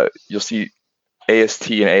AST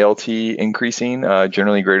and ALT increasing,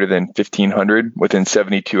 generally greater than 1,500 within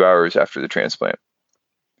 72 hours after the transplant.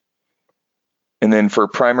 And then for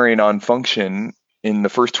primary non-function, in the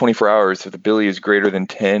first 24 hours, if the bili is greater than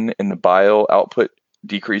 10 and the bile output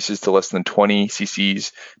decreases to less than 20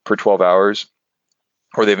 cc's per 12 hours,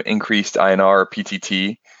 or they've increased INR or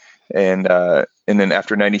PTT, and then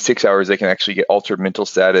after 96 hours, they can actually get altered mental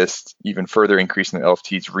status, even further increasing the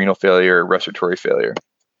LFTs, renal failure, or respiratory failure.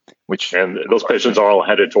 And those patients are all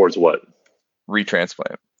headed towards what?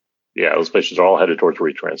 Retransplant. Yeah, those patients are all headed towards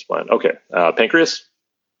retransplant. Okay. Pancreas?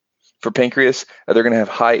 For pancreas, they're going to have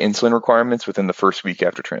high insulin requirements within the first week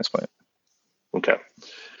after transplant. Okay.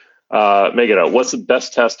 Megan, what's the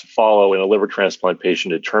best test to follow in a liver transplant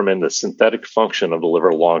patient to determine the synthetic function of the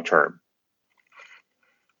liver long term?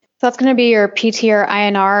 So that's going to be your PT or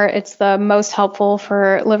INR. It's the most helpful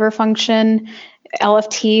for liver function.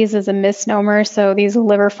 LFTs is a misnomer. So these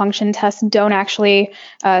liver function tests don't actually,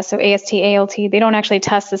 so AST, ALT, they don't actually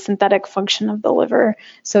test the synthetic function of the liver.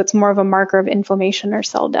 So it's more of a marker of inflammation or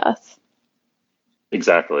cell death.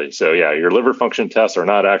 Exactly. So yeah, your liver function tests are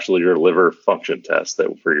not actually your liver function tests.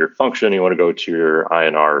 That for your function, you want to go to your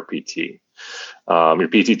INR or PT. Your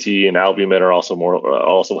PTT and albumin are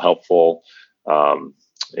also helpful.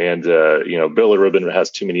 Bilirubin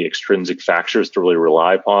has too many extrinsic factors to really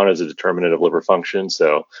rely upon as a determinant of liver function.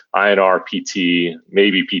 So INR, PT,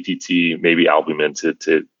 maybe PTT, maybe albumin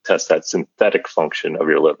to test that synthetic function of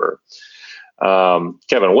your liver.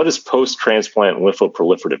 Kevin, what is post-transplant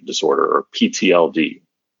lymphoproliferative disorder, or PTLD?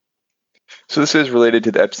 So this is related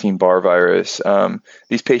to the Epstein-Barr virus.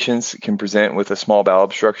 These patients can present with a small bowel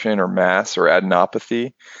obstruction or mass or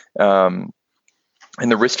adenopathy. And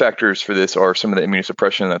the risk factors for this are some of the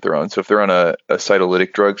immunosuppression that they're on. So if they're on a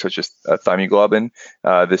cytolytic drug, such as thymoglobin,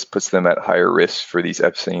 this puts them at higher risk for these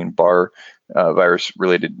Epstein-Barr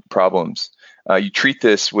virus-related problems. You treat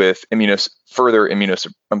this with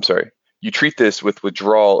You treat this with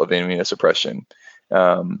withdrawal of immunosuppression,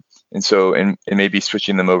 and maybe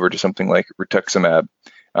switching them over to something like rituximab,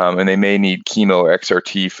 and they may need chemo or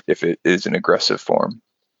XRT if it is an aggressive form.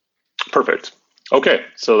 Perfect. Okay,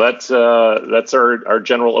 so that's our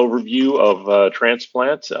general overview of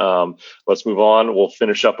transplant. Let's move on. We'll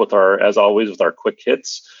finish up as always, with our quick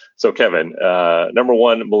hits. So Kevin, number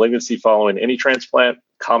one, malignancy following any transplant,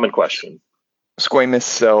 common question. Squamous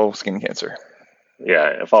cell skin cancer.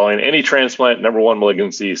 Yeah, following any transplant, number one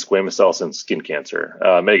malignancy, squamous cell skin cancer.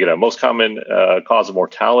 Megan, most common cause of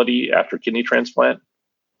mortality after kidney transplant?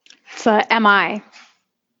 It's MI.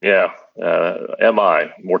 Yeah,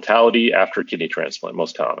 MI, mortality after kidney transplant,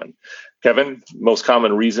 most common. Kevin, most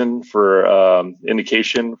common reason for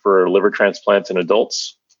indication for liver transplants in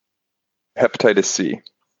adults? Hepatitis C.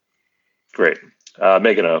 Great.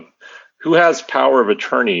 Megan, who has power of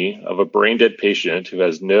attorney of a brain dead patient who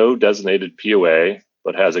has no designated POA,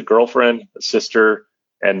 but has a girlfriend, a sister,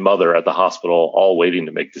 and mother at the hospital, all waiting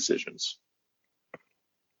to make decisions?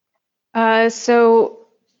 So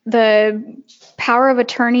the power of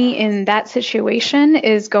attorney in that situation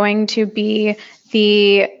is going to be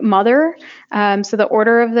the mother. So the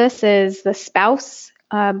order of this is the spouse,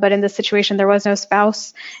 but in this situation, there was no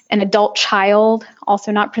spouse. An adult child,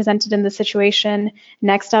 also not presented in the situation.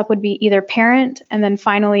 Next up would be either parent, and then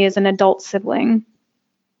finally is an adult sibling.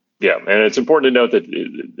 Yeah, and it's important to note that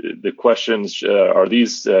the questions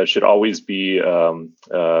should always be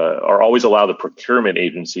are always allow the procurement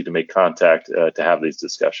agency to make contact to have these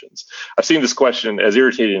discussions. I've seen this question, as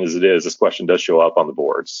irritating as it is, this question does show up on the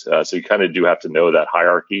boards, so you kind of do have to know that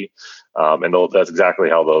hierarchy, and that's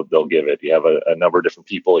exactly how they'll give it. You have a number of different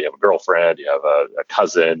people. You have a girlfriend, you have a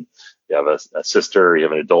cousin, you have a sister, you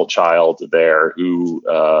have an adult child there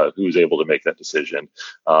who's able to make that decision.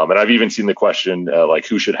 And I've even seen the question like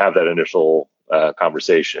who should have that initial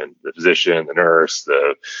conversation: the physician, the nurse,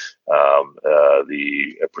 the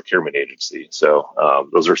procurement agency. So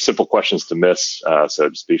those are simple questions to miss. So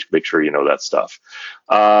just make sure you know that stuff.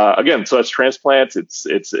 Again, so as transplants, it's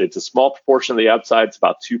a small proportion of the outside. It's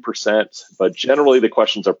about 2%, but generally the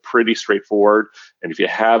questions are pretty straightforward. And if you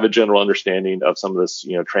have a general understanding of some of this,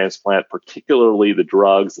 transplant, particularly the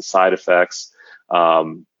drugs, the side effects,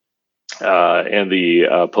 and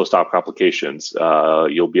the post-op complications.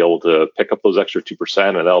 You'll be able to pick up those extra 2%,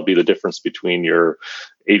 and that'll be the difference between your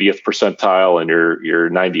 80th percentile and your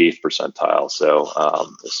 98th percentile. So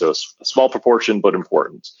a small proportion, but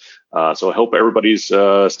important. So I hope everybody's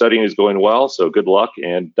studying is going well. So good luck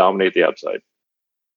and dominate the outside.